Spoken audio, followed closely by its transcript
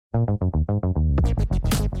You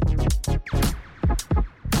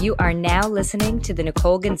are now listening to the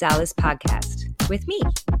Nicole Gonzalez podcast with me,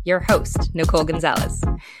 your host, Nicole Gonzalez.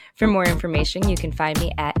 For more information, you can find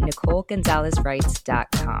me at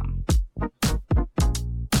NicoleGonzalezWrites.com.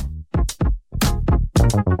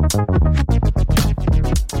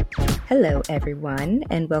 Hello, everyone,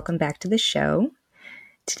 and welcome back to the show.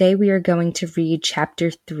 Today we are going to read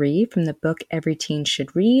Chapter 3 from the book Every Teen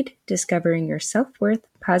Should Read, Discovering Your Self-Worth,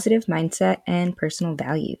 Positive Mindset, and Personal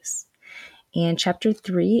Values. And Chapter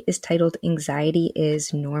 3 is titled Anxiety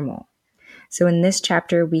is Normal. So in this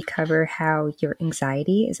chapter, we cover how your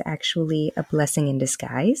anxiety is actually a blessing in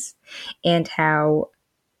disguise and how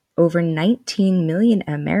over 19 million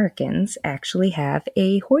Americans actually have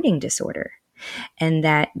a hoarding disorder, and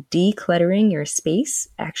that decluttering your space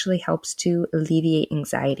actually helps to alleviate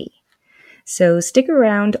anxiety. So stick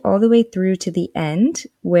around all the way through to the end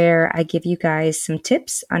where I give you guys some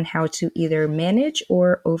tips on how to either manage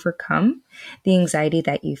or overcome the anxiety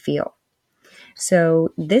that you feel.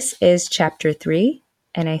 So this is Chapter 3,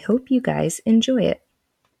 and I hope you guys enjoy it.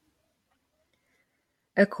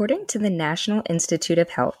 According to the National Institute of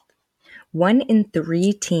Health, 1 in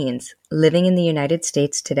 3 teens living in the United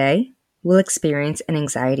States today will experience an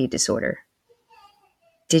anxiety disorder.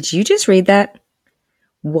 Did you just read that?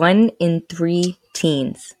 1 in 3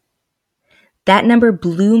 teens. That number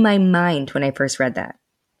blew my mind when I first read that.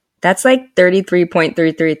 That's like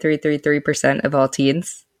 33.33333% of all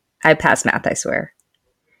teens. I passed math, I swear.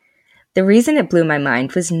 The reason it blew my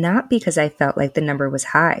mind was not because I felt like the number was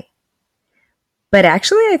high, but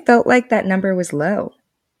actually I felt like that number was low.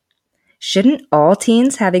 Shouldn't all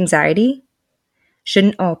teens have anxiety?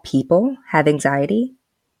 Shouldn't all people have anxiety?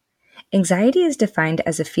 Anxiety is defined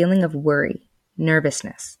as a feeling of worry,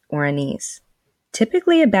 nervousness, or unease,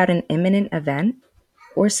 typically about an imminent event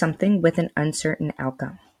or something with an uncertain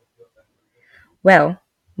outcome. Well,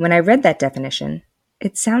 when I read that definition,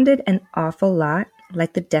 it sounded an awful lot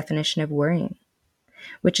like the definition of worrying,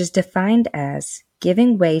 which is defined as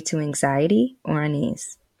giving way to anxiety or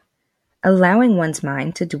unease, allowing one's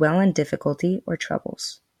mind to dwell on difficulty or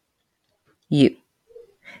troubles.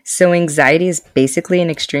 So anxiety is basically an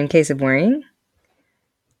extreme case of worrying?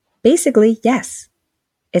 Basically, yes.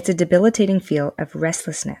 It's a debilitating feel of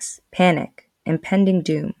restlessness, panic, impending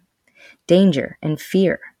doom, danger, and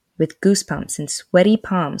fear, with goosebumps and sweaty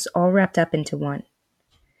palms all wrapped up into one.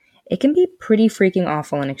 It can be pretty freaking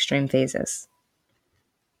awful in extreme phases.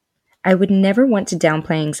 I would never want to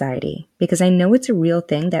downplay anxiety because I know it's a real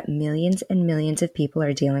thing that millions and millions of people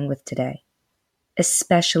are dealing with today,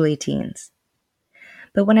 especially teens.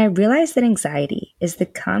 But when I realized that anxiety is the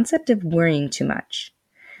concept of worrying too much,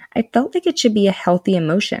 I felt like it should be a healthy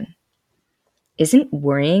emotion. Isn't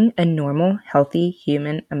worrying a normal, healthy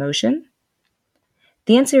human emotion?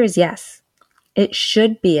 The answer is yes. It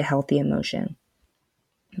should be a healthy emotion.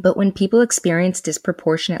 But when people experience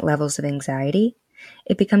disproportionate levels of anxiety,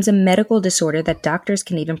 it becomes a medical disorder that doctors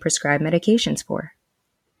can even prescribe medications for.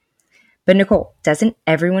 But Nicole, doesn't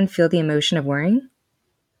everyone feel the emotion of worrying?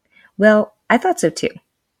 Well, I thought so too.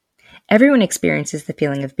 Everyone experiences the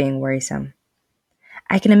feeling of being worrisome.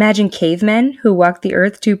 I can imagine cavemen who walked the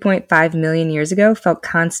earth 2.5 million years ago felt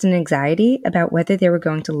constant anxiety about whether they were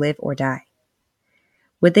going to live or die.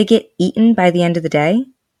 Would they get eaten by the end of the day?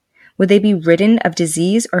 Would they be ridden of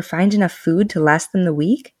disease or find enough food to last them the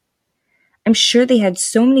week? I'm sure they had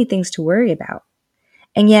so many things to worry about,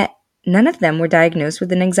 and yet none of them were diagnosed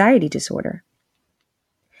with an anxiety disorder.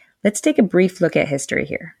 Let's take a brief look at history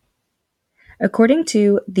here. According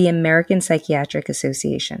to the American Psychiatric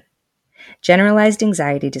Association, generalized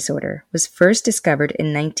anxiety disorder was first discovered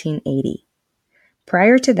in 1980.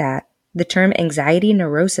 Prior to that, the term anxiety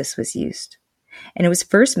neurosis was used, and it was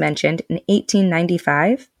first mentioned in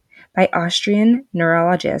 1895 by Austrian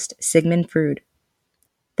neurologist Sigmund Freud.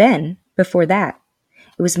 Then, before that,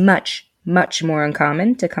 it was much, much more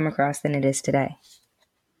uncommon to come across than it is today.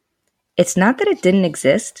 It's not that it didn't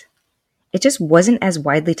exist, it just wasn't as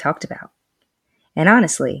widely talked about. And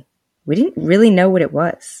honestly, we didn't really know what it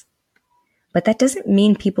was. But that doesn't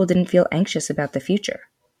mean people didn't feel anxious about the future.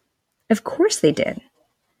 Of course they did.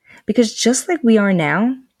 Because just like we are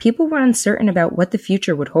now, people were uncertain about what the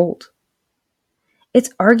future would hold. It's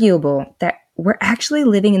arguable that we're actually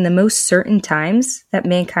living in the most certain times that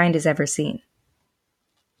mankind has ever seen.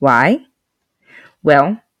 Why?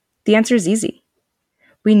 Well, the answer is easy.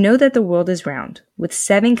 We know that the world is round, with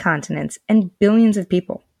 7 continents and billions of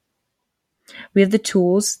people. We have the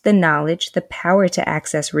tools, the knowledge, the power to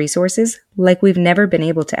access resources like we've never been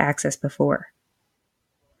able to access before.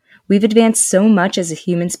 We've advanced so much as a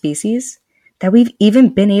human species that we've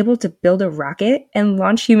even been able to build a rocket and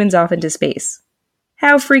launch humans off into space.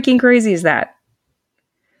 How freaking crazy is that?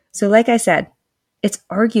 So like I said, it's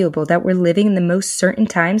arguable that we're living in the most certain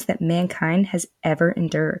times that mankind has ever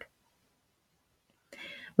endured.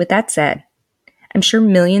 With that said, I'm sure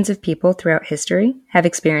millions of people throughout history have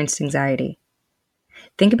experienced anxiety.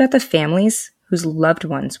 Think about the families whose loved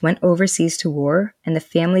ones went overseas to war and the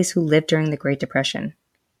families who lived during the Great Depression,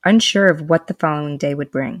 unsure of what the following day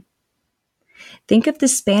would bring. Think of the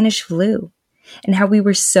Spanish flu and how we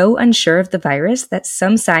were so unsure of the virus that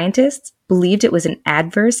some scientists believed it was an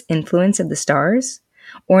adverse influence of the stars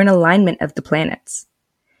or an alignment of the planets.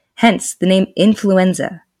 Hence the name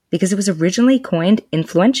influenza, because it was originally coined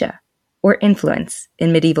influenza, or influence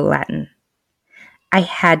in medieval Latin. I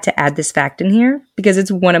had to add this fact in here because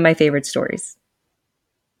it's one of my favorite stories.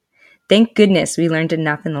 Thank goodness we learned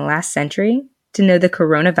enough in the last century to know the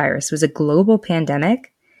coronavirus was a global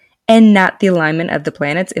pandemic and not the alignment of the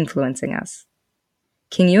planets influencing us.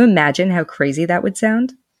 Can you imagine how crazy that would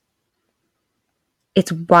sound?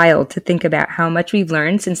 It's wild to think about how much we've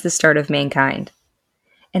learned since the start of mankind.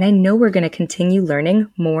 And I know we're going to continue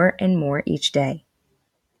learning more and more each day.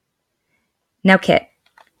 Now, Kit,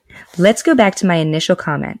 let's go back to my initial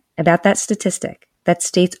comment about that statistic that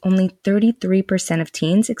states only 33% of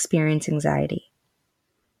teens experience anxiety.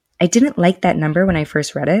 I didn't like that number when I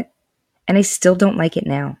first read it, and I still don't like it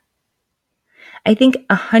now. I think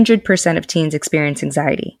 100% of teens experience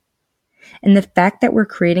anxiety. And the fact that we're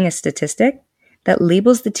creating a statistic that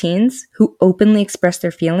labels the teens who openly express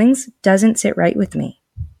their feelings doesn't sit right with me.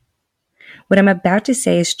 What I'm about to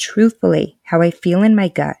say is truthfully how I feel in my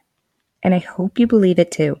gut, and I hope you believe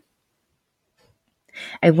it too.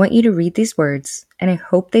 I want you to read these words, and I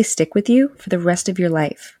hope they stick with you for the rest of your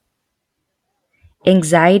life.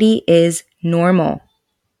 Anxiety is normal.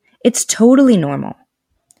 It's totally normal.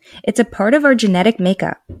 It's a part of our genetic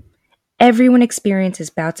makeup. Everyone experiences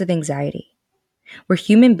bouts of anxiety. We're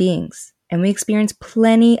human beings, and we experience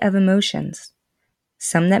plenty of emotions.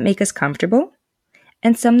 Some that make us comfortable,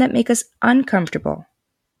 and some that make us uncomfortable.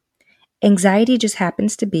 Anxiety just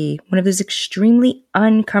happens to be one of those extremely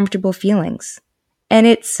uncomfortable feelings. And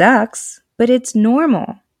it sucks, but it's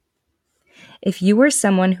normal. If you are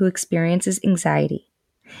someone who experiences anxiety,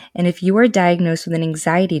 and if you are diagnosed with an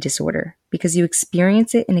anxiety disorder because you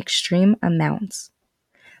experience it in extreme amounts,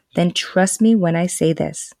 then trust me when I say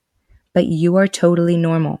this, but you are totally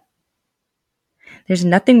normal. There's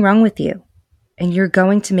nothing wrong with you, and you're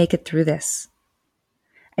going to make it through this.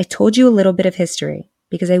 I told you a little bit of history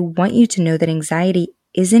because I want you to know that anxiety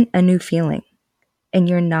isn't a new feeling, and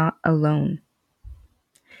you're not alone.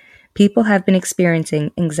 People have been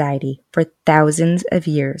experiencing anxiety for thousands of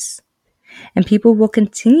years, and people will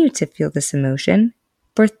continue to feel this emotion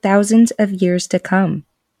for thousands of years to come.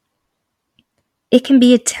 It can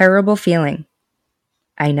be a terrible feeling.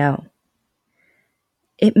 I know.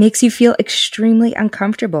 It makes you feel extremely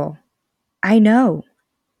uncomfortable. I know.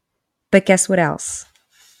 But guess what else?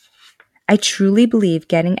 I truly believe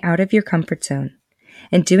getting out of your comfort zone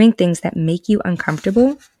and doing things that make you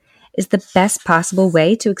uncomfortable is the best possible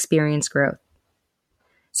way to experience growth.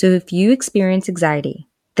 So if you experience anxiety,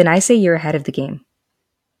 then I say you're ahead of the game.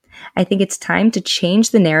 I think it's time to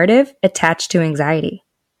change the narrative attached to anxiety.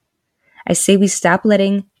 I say we stop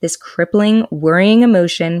letting this crippling, worrying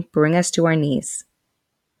emotion bring us to our knees.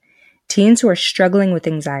 Teens who are struggling with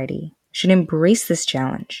anxiety should embrace this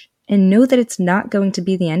challenge and know that it's not going to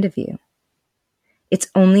be the end of you. It's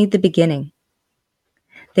only the beginning.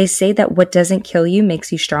 They say that what doesn't kill you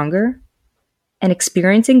makes you stronger, and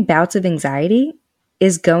experiencing bouts of anxiety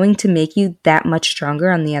is going to make you that much stronger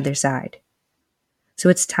on the other side. So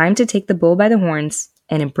it's time to take the bull by the horns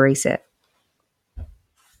and embrace it.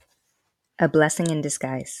 A blessing in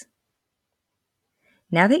disguise.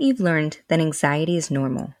 Now that you've learned that anxiety is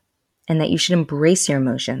normal and that you should embrace your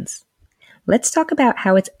emotions, let's talk about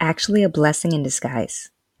how it's actually a blessing in disguise.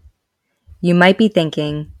 You might be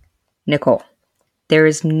thinking, Nicole, there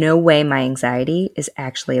is no way my anxiety is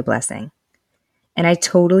actually a blessing. And I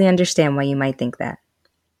totally understand why you might think that.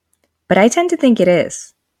 But I tend to think it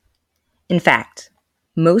is. In fact,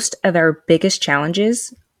 most of our biggest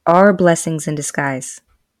challenges are blessings in disguise.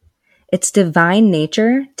 It's divine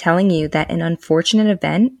nature telling you that an unfortunate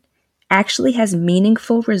event actually has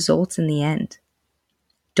meaningful results in the end.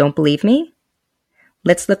 Don't believe me?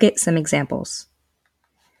 Let's look at some examples.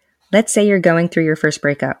 Let's say you're going through your first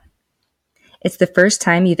breakup. It's the first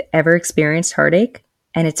time you've ever experienced heartache,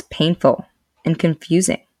 and it's painful and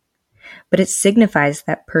confusing, but it signifies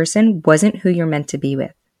that person wasn't who you're meant to be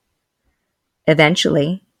with.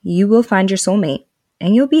 Eventually, you will find your soulmate,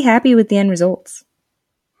 and you'll be happy with the end results.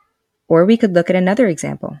 Or we could look at another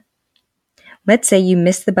example. Let's say you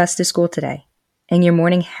missed the bus to school today and your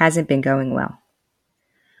morning hasn't been going well.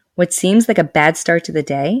 What seems like a bad start to the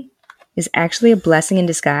day is actually a blessing in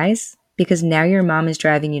disguise because now your mom is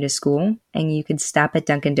driving you to school and you can stop at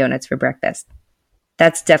Dunkin' Donuts for breakfast.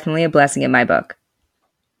 That's definitely a blessing in my book.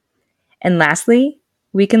 And lastly,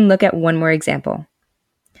 we can look at one more example.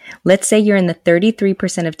 Let's say you're in the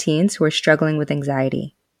 33% of teens who are struggling with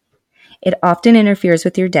anxiety. It often interferes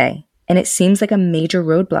with your day, and it seems like a major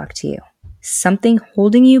roadblock to you, something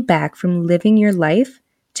holding you back from living your life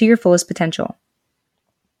to your fullest potential.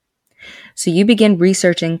 So you begin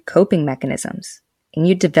researching coping mechanisms, and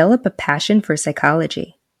you develop a passion for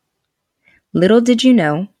psychology. Little did you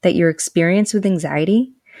know that your experience with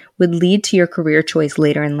anxiety would lead to your career choice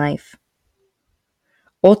later in life.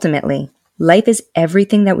 Ultimately, life is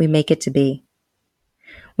everything that we make it to be.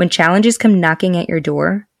 When challenges come knocking at your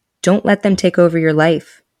door, don't let them take over your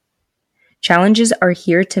life. Challenges are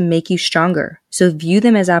here to make you stronger, so view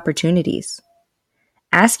them as opportunities.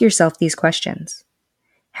 Ask yourself these questions.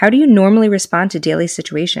 How do you normally respond to daily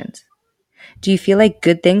situations? Do you feel like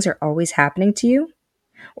good things are always happening to you?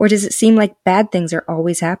 Or does it seem like bad things are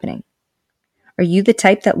always happening? Are you the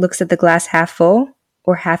type that looks at the glass half full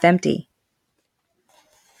or half empty?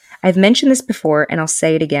 I've mentioned this before and I'll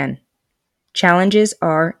say it again. Challenges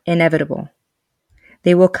are inevitable.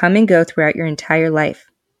 They will come and go throughout your entire life,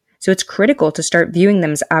 so it's critical to start viewing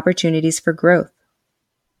them as opportunities for growth.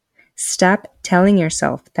 Stop telling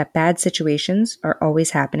yourself that bad situations are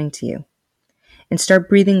always happening to you, and start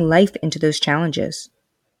breathing life into those challenges.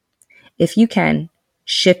 If you can,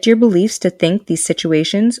 shift your beliefs to think these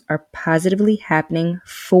situations are positively happening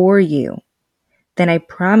for you. Then I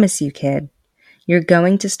promise you, kid, you're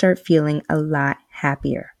going to start feeling a lot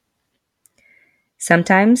happier.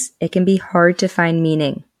 Sometimes it can be hard to find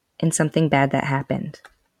meaning in something bad that happened.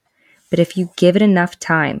 But if you give it enough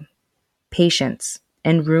time, patience,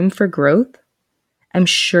 and room for growth, I'm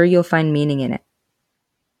sure you'll find meaning in it.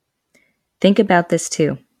 Think about this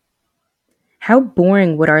too. How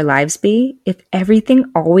boring would our lives be if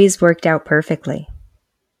everything always worked out perfectly?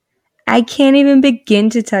 I can't even begin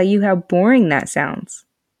to tell you how boring that sounds.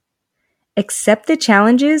 Accept the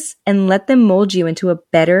challenges and let them mold you into a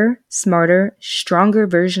better, smarter, stronger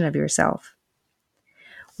version of yourself.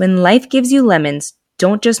 When life gives you lemons,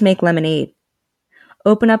 don't just make lemonade.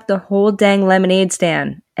 Open up the whole dang lemonade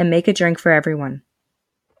stand and make a drink for everyone.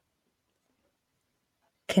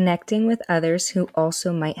 Connecting with others who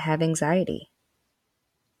also might have anxiety.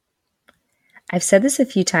 I've said this a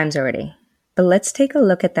few times already, but let's take a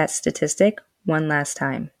look at that statistic one last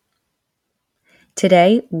time.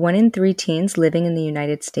 Today, 1 in 3 teens living in the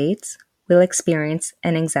United States will experience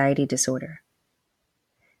an anxiety disorder.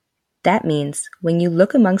 That means when you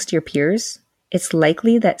look amongst your peers, it's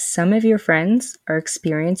likely that some of your friends are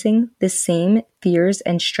experiencing the same fears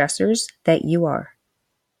and stressors that you are.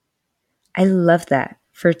 I love that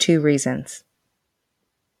for 2 reasons.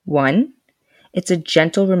 1, it's a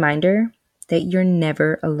gentle reminder that you're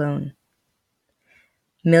never alone.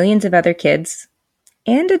 Millions of other kids,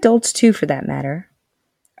 and adults too for that matter,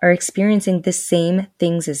 are experiencing the same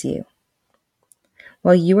things as you.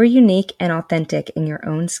 While you are unique and authentic in your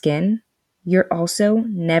own skin, you're also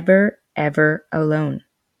never, ever alone.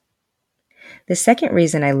 The second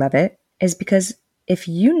reason I love it is because if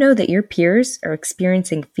you know that your peers are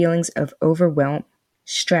experiencing feelings of overwhelm,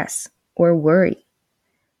 stress, or worry,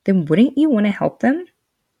 then wouldn't you want to help them?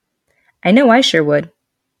 I know I sure would.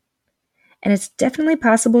 And it's definitely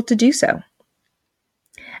possible to do so.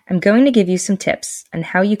 I'm going to give you some tips on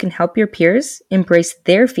how you can help your peers embrace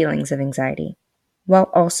their feelings of anxiety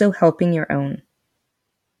while also helping your own.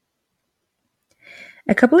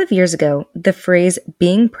 A couple of years ago, the phrase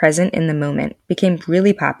being present in the moment became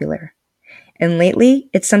really popular, and lately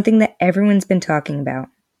it's something that everyone's been talking about.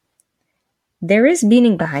 There is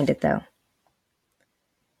meaning behind it though.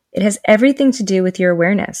 It has everything to do with your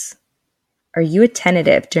awareness. Are you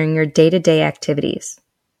attentive during your day-to-day activities?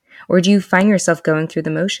 Or do you find yourself going through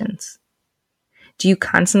the motions? Do you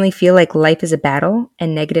constantly feel like life is a battle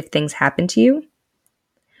and negative things happen to you?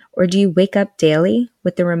 Or do you wake up daily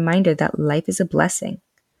with the reminder that life is a blessing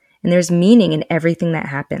and there's meaning in everything that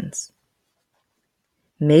happens?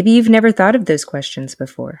 Maybe you've never thought of those questions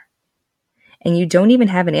before, and you don't even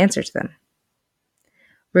have an answer to them.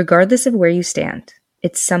 Regardless of where you stand,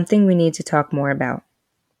 it's something we need to talk more about.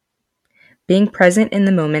 Being present in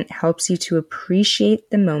the moment helps you to appreciate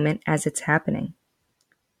the moment as it's happening.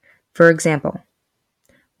 For example,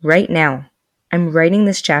 right now, I'm writing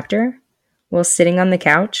this chapter while sitting on the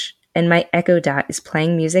couch and my Echo Dot is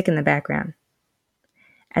playing music in the background.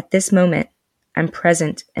 At this moment, I'm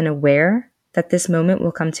present and aware that this moment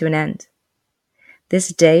will come to an end. This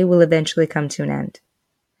day will eventually come to an end,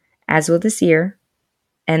 as will this year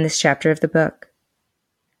and this chapter of the book.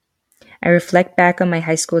 I reflect back on my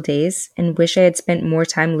high school days and wish I had spent more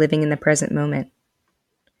time living in the present moment.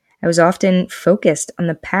 I was often focused on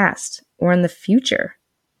the past or on the future,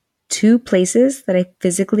 two places that I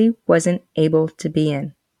physically wasn't able to be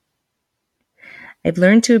in. I've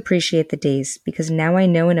learned to appreciate the days because now I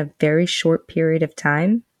know in a very short period of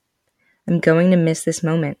time, I'm going to miss this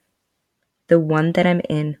moment, the one that I'm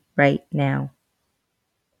in right now.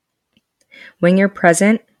 When you're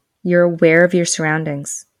present, you're aware of your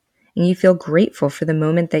surroundings, and you feel grateful for the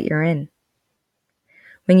moment that you're in.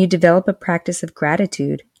 When you develop a practice of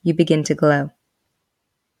gratitude, you begin to glow.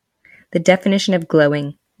 The definition of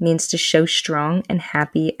glowing means to show strong and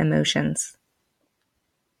happy emotions.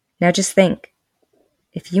 Now just think,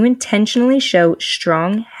 if you intentionally show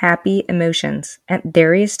strong, happy emotions at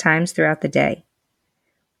various times throughout the day,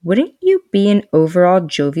 wouldn't you be an overall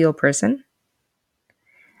jovial person?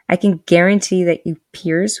 I can guarantee that your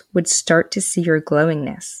peers would start to see your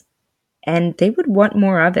glowingness, and they would want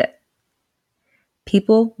more of it.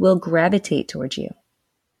 People will gravitate towards you.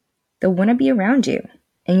 They'll want to be around you,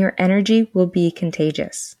 and your energy will be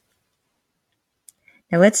contagious.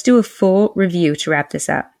 Now let's do a full review to wrap this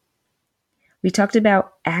up. We talked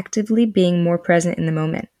about actively being more present in the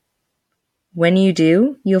moment. When you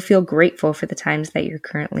do, you'll feel grateful for the times that you're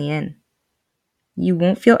currently in. You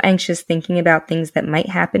won't feel anxious thinking about things that might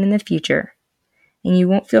happen in the future, and you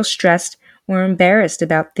won't feel stressed or embarrassed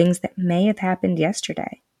about things that may have happened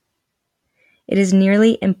yesterday. It is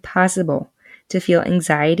nearly impossible to feel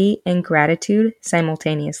anxiety and gratitude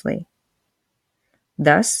simultaneously.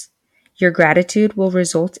 Thus, your gratitude will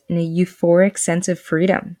result in a euphoric sense of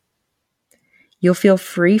freedom. You'll feel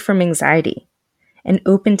free from anxiety and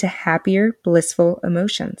open to happier, blissful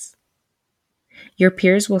emotions. Your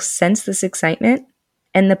peers will sense this excitement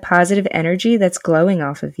and the positive energy that's glowing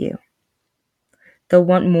off of you. They'll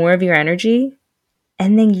want more of your energy,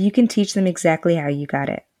 and then you can teach them exactly how you got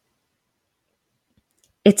it.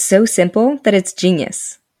 It's so simple that it's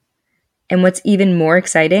genius. And what's even more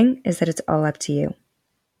exciting is that it's all up to you.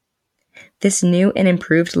 This new and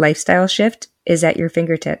improved lifestyle shift is at your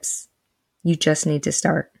fingertips. You just need to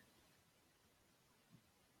start.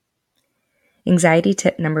 Anxiety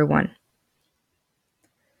tip number 1.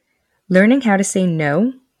 Learning how to say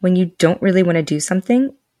no when you don't really want to do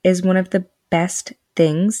something is one of the best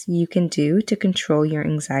things you can do to control your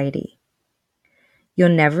anxiety. You'll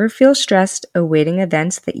never feel stressed awaiting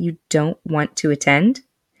events that you don't want to attend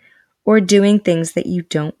or doing things that you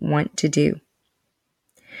don't want to do.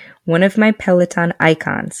 One of my Peloton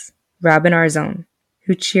icons, Robin Arzon,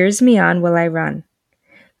 who cheers me on while I run,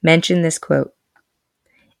 mentioned this quote: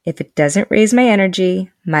 "If it doesn't raise my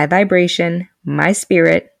energy, my vibration, my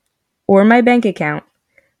spirit, or my bank account,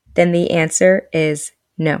 then the answer is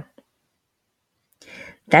no."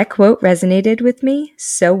 That quote resonated with me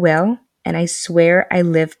so well, and I swear I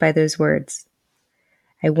live by those words.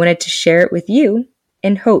 I wanted to share it with you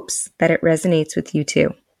in hopes that it resonates with you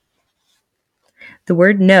too. The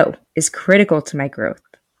word no is critical to my growth,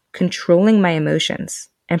 controlling my emotions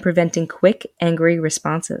and preventing quick, angry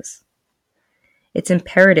responses. It's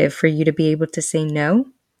imperative for you to be able to say no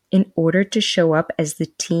in order to show up as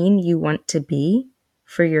the teen you want to be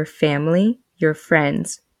for your family, your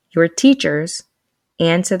friends, your teachers,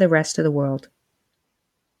 and to the rest of the world.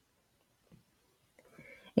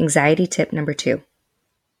 Anxiety tip number 2.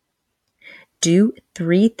 Do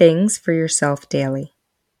 3 things for yourself daily.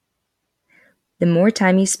 The more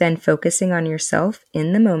time you spend focusing on yourself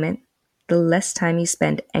in the moment, the less time you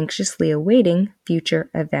spend anxiously awaiting future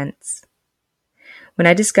events. When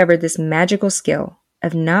I discovered this magical skill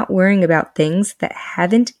of not worrying about things that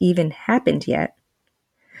haven't even happened yet,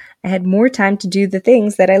 I had more time to do the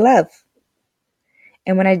things that I love.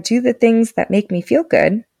 And when I do the things that make me feel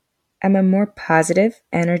good, I'm a more positive,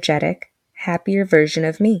 energetic, happier version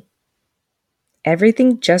of me.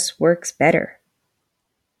 Everything just works better.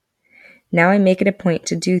 Now I make it a point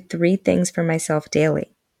to do 3 things for myself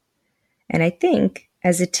daily. And I think,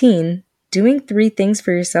 as a teen, doing 3 things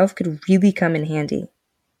for yourself could really come in handy.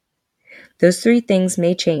 Those 3 things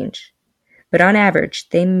may change, but on average,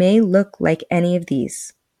 they may look like any of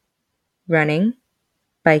these: running,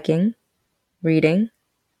 biking, reading,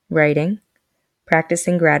 writing,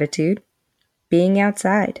 practicing gratitude, being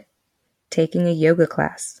outside, taking a yoga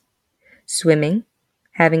class, swimming,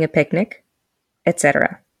 having a picnic,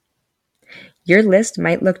 etc. Your list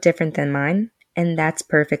might look different than mine, and that's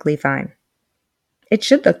perfectly fine. It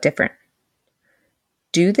should look different.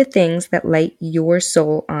 Do the things that light your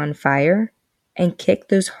soul on fire and kick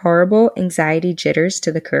those horrible anxiety jitters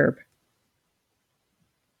to the curb.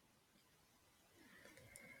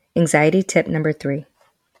 Anxiety tip number 3.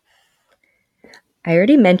 I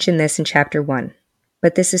already mentioned this in chapter 1,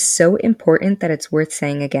 but this is so important that it's worth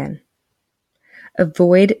saying again.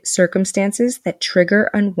 Avoid circumstances that trigger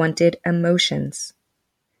unwanted emotions.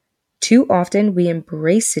 Too often we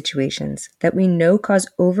embrace situations that we know cause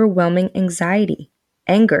overwhelming anxiety,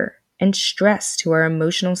 anger, and stress to our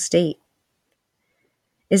emotional state.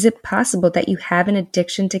 Is it possible that you have an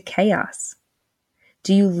addiction to chaos?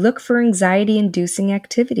 Do you look for anxiety-inducing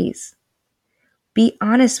activities? Be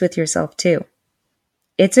honest with yourself too.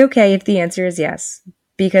 It's okay if the answer is yes,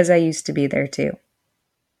 because I used to be there too.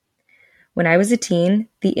 When I was a teen,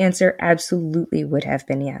 the answer absolutely would have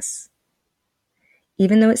been yes.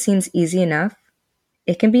 Even though it seems easy enough,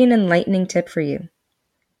 it can be an enlightening tip for you.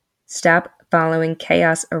 Stop following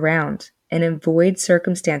chaos around and avoid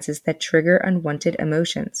circumstances that trigger unwanted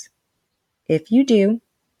emotions. If you do,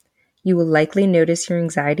 you will likely notice your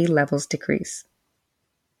anxiety levels decrease.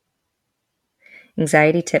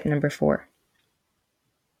 Anxiety tip number 4.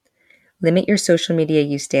 Limit your social media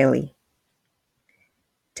use daily.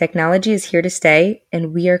 Technology is here to stay,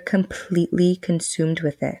 and we are completely consumed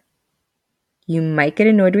with it. You might get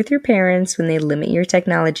annoyed with your parents when they limit your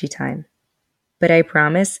technology time, but I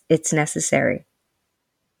promise it's necessary.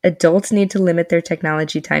 Adults need to limit their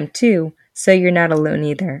technology time too, so you're not alone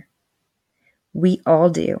either. We all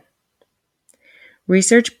do.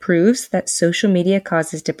 Research proves that social media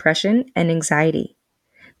causes depression and anxiety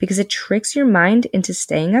because it tricks your mind into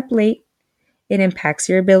staying up late, it impacts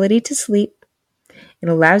your ability to sleep, it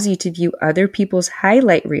allows you to view other people's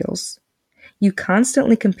highlight reels, you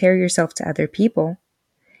constantly compare yourself to other people,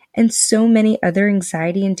 and so many other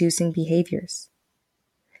anxiety-inducing behaviors.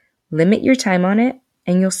 Limit your time on it,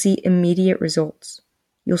 and you'll see immediate results.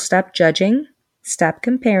 You'll stop judging, stop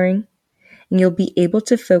comparing, and you'll be able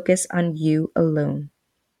to focus on you alone.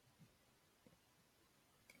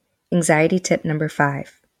 Anxiety tip number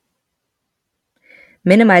 5.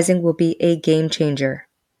 Minimizing will be a game changer.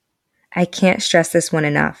 I can't stress this one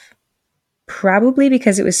enough. Probably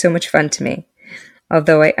because it was so much fun to me,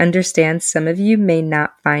 although I understand some of you may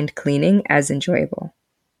not find cleaning as enjoyable.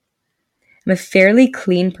 I'm a fairly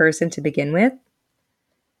clean person to begin with,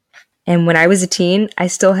 and when I was a teen, I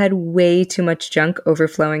still had way too much junk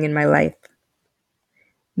overflowing in my life.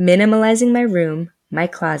 Minimalizing my room, my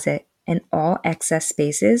closet, and all excess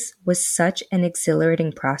spaces was such an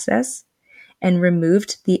exhilarating process and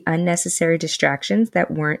removed the unnecessary distractions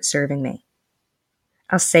that weren't serving me.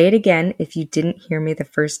 I'll say it again if you didn't hear me the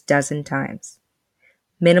first dozen times.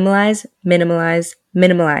 Minimalize, minimalize,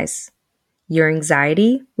 minimalize. Your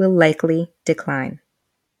anxiety will likely decline.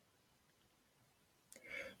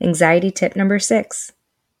 Anxiety tip number 6.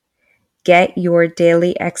 Get your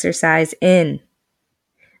daily exercise in.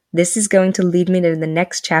 This is going to lead me to the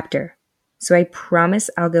next chapter, so I promise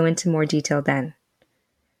I'll go into more detail then.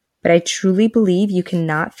 But I truly believe you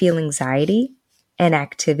cannot feel anxiety and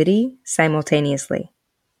activity simultaneously.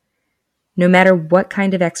 No matter what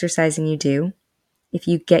kind of exercising you do, if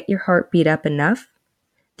you get your heart beat up enough,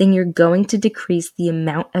 then you're going to decrease the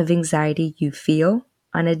amount of anxiety you feel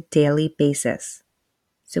on a daily basis.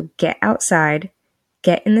 So get outside,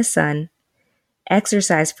 get in the sun,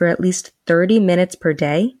 exercise for at least 30 minutes per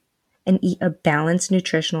day, and eat a balanced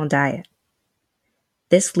nutritional diet.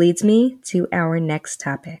 This leads me to our next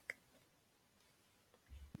topic.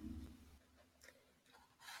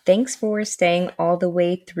 Thanks for staying all the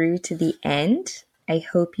way through to the end. I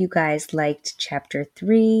hope you guys liked chapter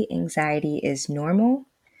 3, Anxiety is Normal.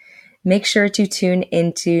 Make sure to tune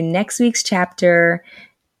into next week's chapter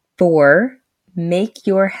 4, Make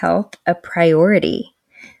Your Health a Priority.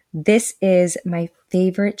 This is my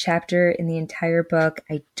favorite chapter in the entire book.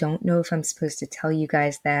 I don't know if I'm supposed to tell you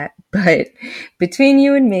guys that, but between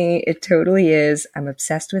you and me, it totally is. I'm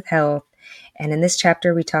obsessed with health. And in this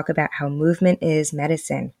chapter, we talk about how movement is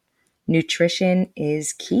medicine. Nutrition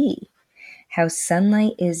is key. How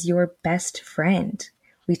sunlight is your best friend.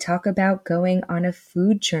 We talk about going on a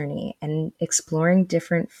food journey and exploring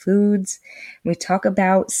different foods. We talk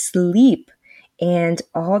about sleep and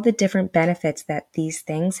all the different benefits that these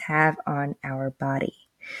things have on our body.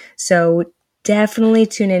 So definitely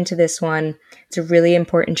tune into this one. It's a really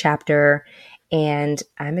important chapter, and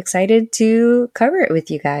I'm excited to cover it with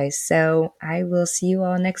you guys. So I will see you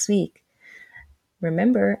all next week.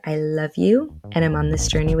 Remember, I love you, and I'm on this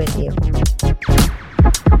journey with you.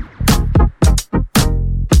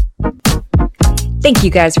 Thank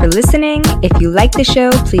you guys for listening. If you like the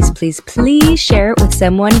show, please share it with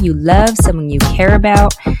someone you love, someone you care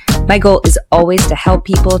about. My goal is always to help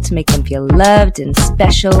people, to make them feel loved and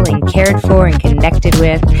special and cared for and connected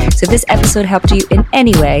with. So if this episode helped you in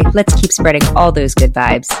any way, let's keep spreading all those good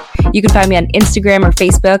vibes. You can find me on Instagram or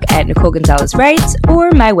Facebook at Nicole Gonzalez Writes,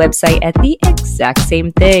 or my website at the exact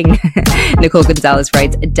same thing,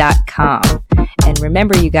 NicoleGonzalezWrites.com. And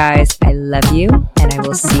remember, you guys, I love you, and I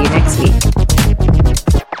will see you next week.